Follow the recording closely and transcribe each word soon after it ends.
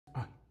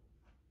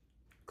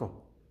Go.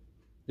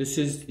 This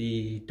is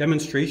the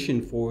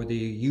demonstration for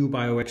the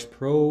UBio-X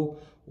Pro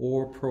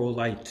or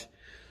Pro-Lite.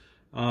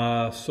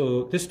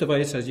 So this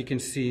device, as you can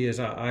see, is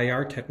a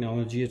IR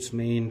technology. Its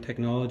main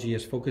technology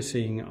is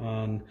focusing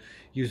on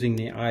using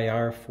the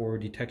IR for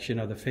detection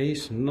of the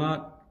face,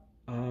 not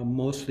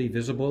mostly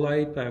visible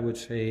light. I would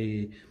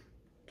say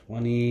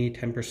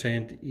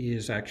 10%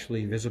 is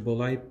actually visible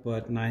light,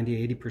 but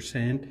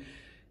 80%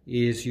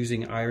 is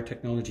using IR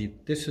technology.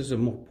 This is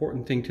an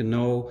important thing to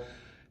know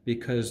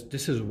because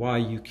this is why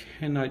you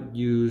cannot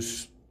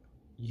use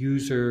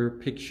user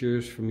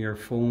pictures from your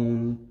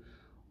phone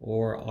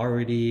or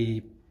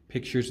already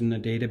pictures in the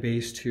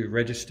database to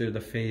register the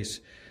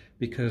face,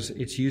 because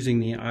it's using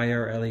the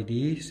IR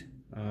LEDs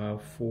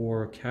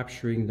for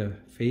capturing the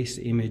face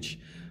image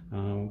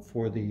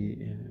for the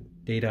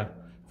data,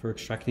 for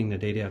extracting the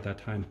data at that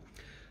time.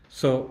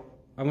 So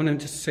I want to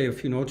just say a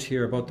few notes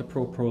here about the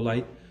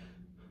Pro-Lite.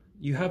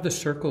 You have the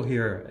circle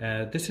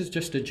here. This is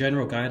just a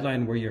general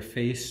guideline where your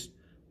face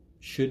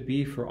should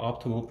be for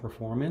optimal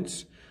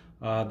performance.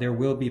 There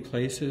will be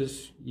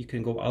places you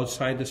can go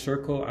outside the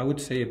circle. I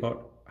would say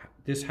about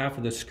this half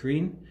of the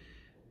screen,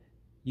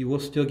 you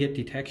will still get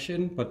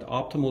detection, but the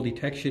optimal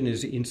detection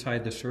is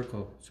inside the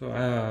circle.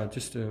 So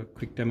just a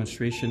quick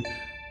demonstration.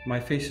 My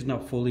face is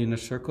not fully in the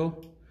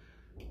circle.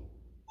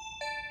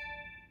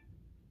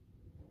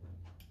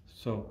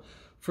 So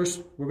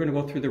first, we're going to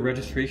go through the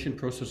registration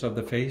process of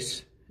the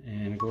face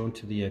and go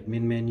into the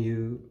admin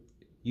menu,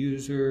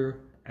 user,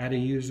 add a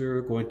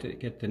user, going to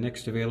get the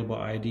next available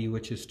ID,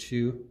 which is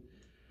 2.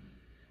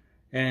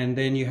 And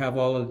then you have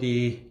all of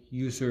the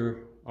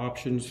user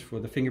options for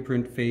the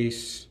fingerprint,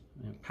 face,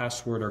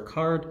 password, or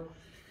card.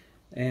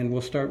 And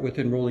we'll start with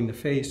enrolling the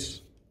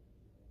face.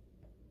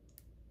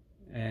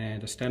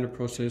 And a standard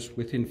process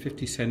within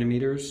 50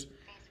 centimeters.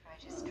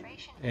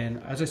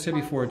 And as I said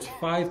before, it's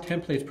 5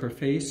 templates per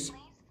face.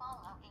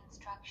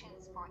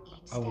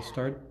 I will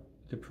start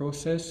the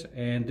process,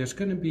 and there's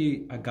going to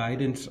be a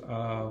guidance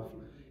of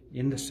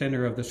in the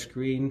center of the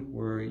screen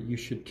where you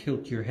should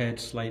tilt your head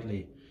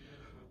slightly.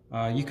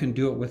 You can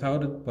do it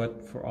without it,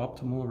 but for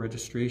optimal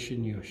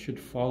registration, you should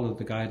follow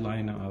the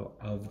guideline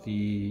of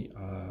the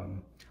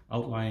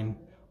outline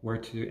where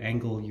to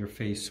angle your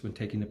face when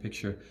taking the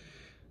picture.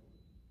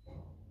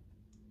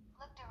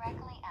 Look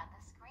directly at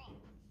the screen.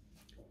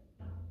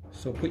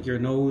 So put your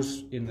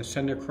nose in the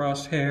center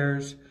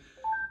crosshairs,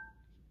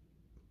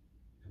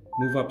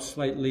 move up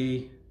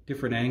slightly,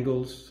 different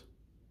angles.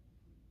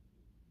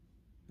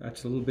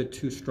 That's a little bit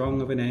too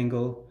strong of an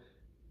angle.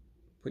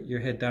 Put your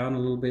head down a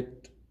little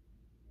bit.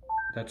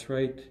 That's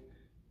right.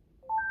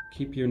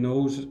 Keep your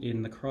nose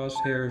in the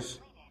crosshairs,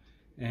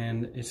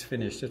 and it's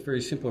finished. It's a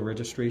very simple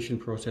registration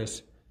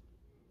process.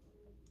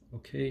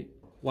 Okay.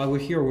 While we're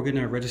here, we're going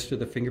to register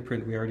the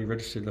fingerprint. We already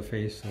registered the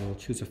face, so we'll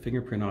choose a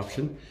fingerprint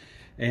option.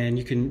 And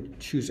you can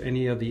choose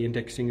any of the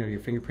indexing of your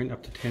fingerprint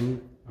up to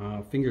 10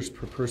 fingers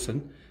per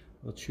person.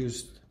 We'll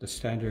choose the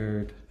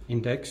standard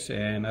index,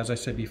 and as I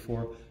said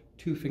before,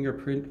 2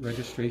 fingerprint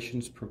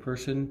registrations per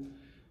person.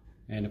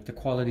 And if the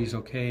quality is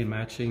okay and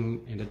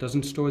matching and it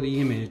doesn't store the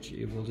image,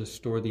 it will just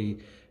store the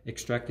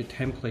extracted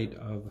template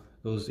of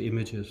those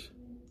images.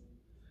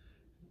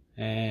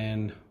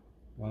 And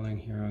while I'm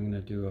here, I'm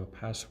going to do a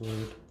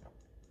password.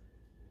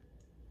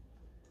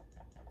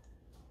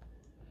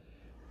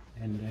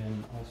 And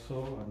then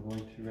also I'm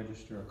going to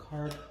register a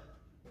card.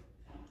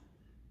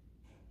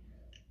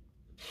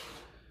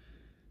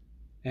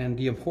 And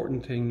the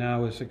important thing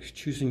now is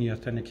choosing the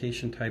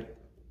authentication type.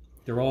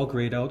 They're all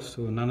grayed out,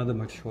 so none of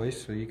them are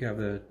choice. So you have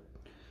the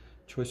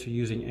choice of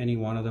using any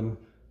one of them.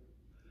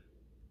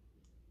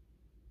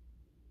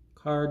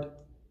 Card,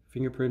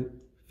 fingerprint,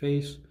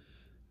 face.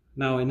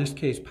 Now in this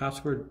case,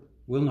 password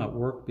will not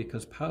work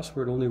because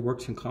password only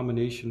works in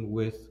combination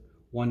with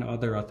one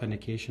other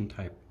authentication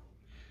type.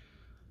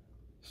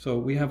 So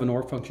we have an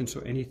OR function,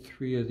 so any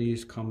three of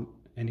these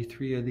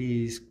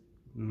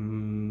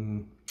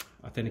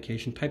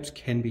authentication types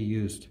can be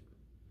used.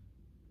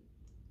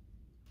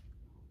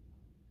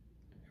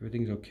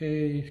 Everything's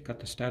okay. Got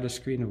the status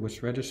screen of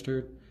what's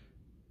registered,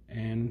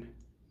 and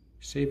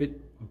save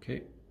it.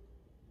 Okay.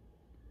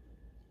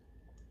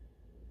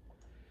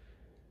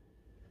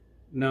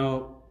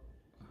 Now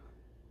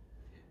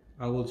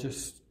I will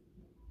just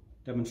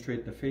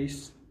demonstrate the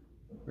face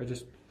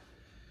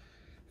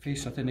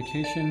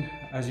authentication.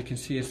 As you can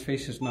see, his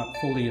face is not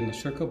fully in the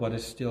circle, but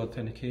it's still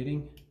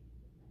authenticating.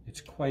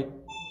 It's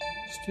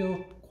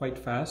still quite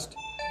fast.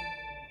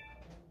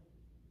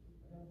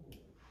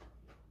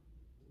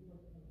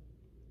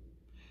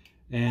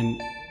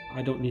 And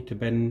I don't need to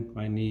bend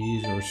my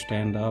knees or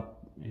stand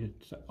up.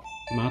 It's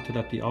mounted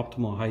at the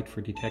optimal height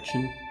for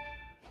detection.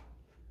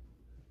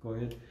 Go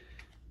ahead.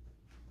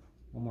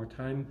 One more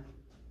time.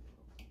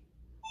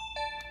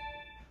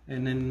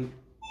 And then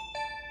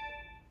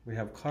we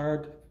have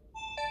card,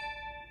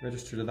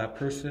 register to that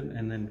person,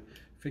 and then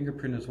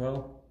fingerprint as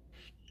well.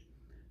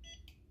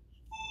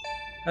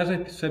 As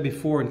I said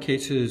before, in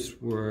cases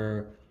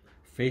where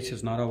face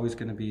is not always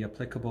going to be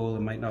applicable,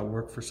 it might not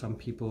work for some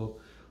people,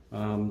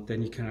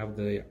 Then you can have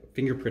the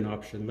fingerprint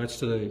option. That's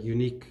the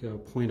unique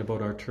point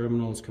about our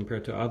terminals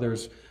compared to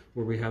others,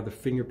 where we have the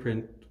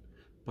fingerprint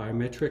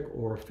biometric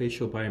or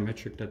facial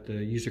biometric that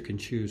the user can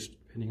choose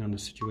depending on the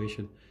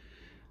situation.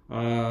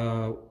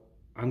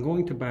 I'm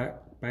going to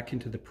back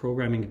into the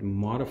programming and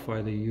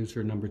modify the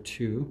user number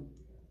 2.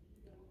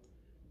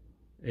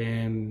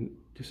 And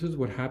this is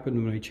what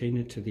happened when we changed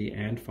it to the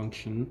AND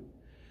function.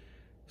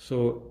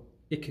 So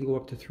it can go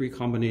up to 3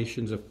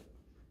 combinations of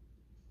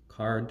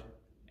card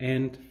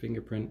and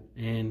fingerprint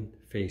and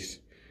face.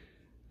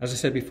 As I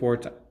said before,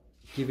 it's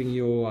giving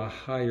you a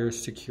higher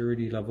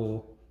security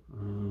level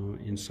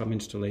in some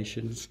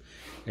installations,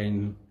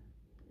 and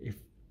if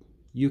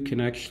you can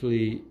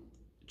actually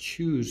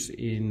choose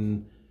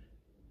in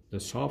the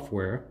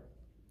software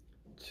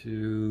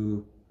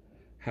to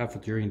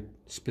have during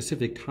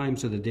specific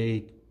times of the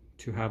day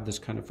to have this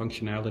kind of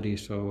functionality.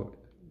 So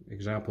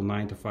example,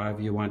 9 to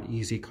 5, you want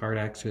easy card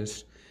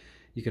access,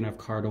 you can have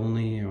card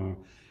only, or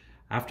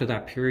after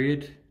that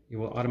period it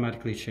will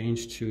automatically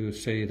change to,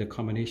 say, the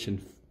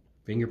combination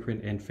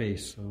fingerprint and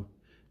face. So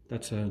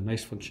that's a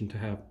nice function to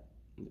have.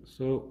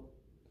 So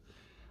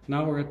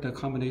now we're at the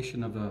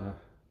combination of a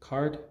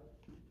card.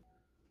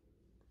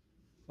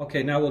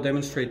 Okay, now we'll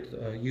demonstrate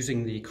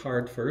using the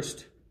card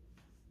first,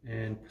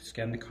 and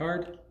scan the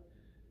card,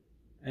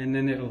 and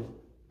then it'll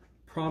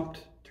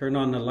prompt turn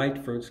on the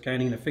light for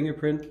scanning the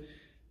fingerprint,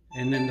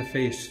 and then the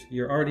face.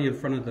 You're already in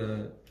front of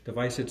the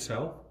device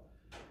itself,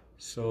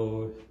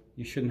 so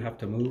you shouldn't have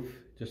to move,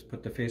 just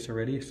put the face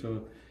already.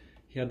 So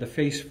you had the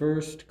face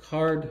first,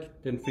 card,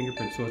 then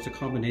fingerprint. So it's a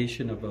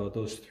combination of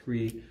those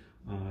 3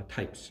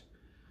 types.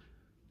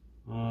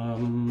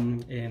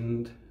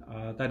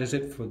 That is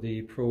it for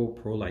the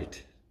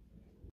Pro-Lite.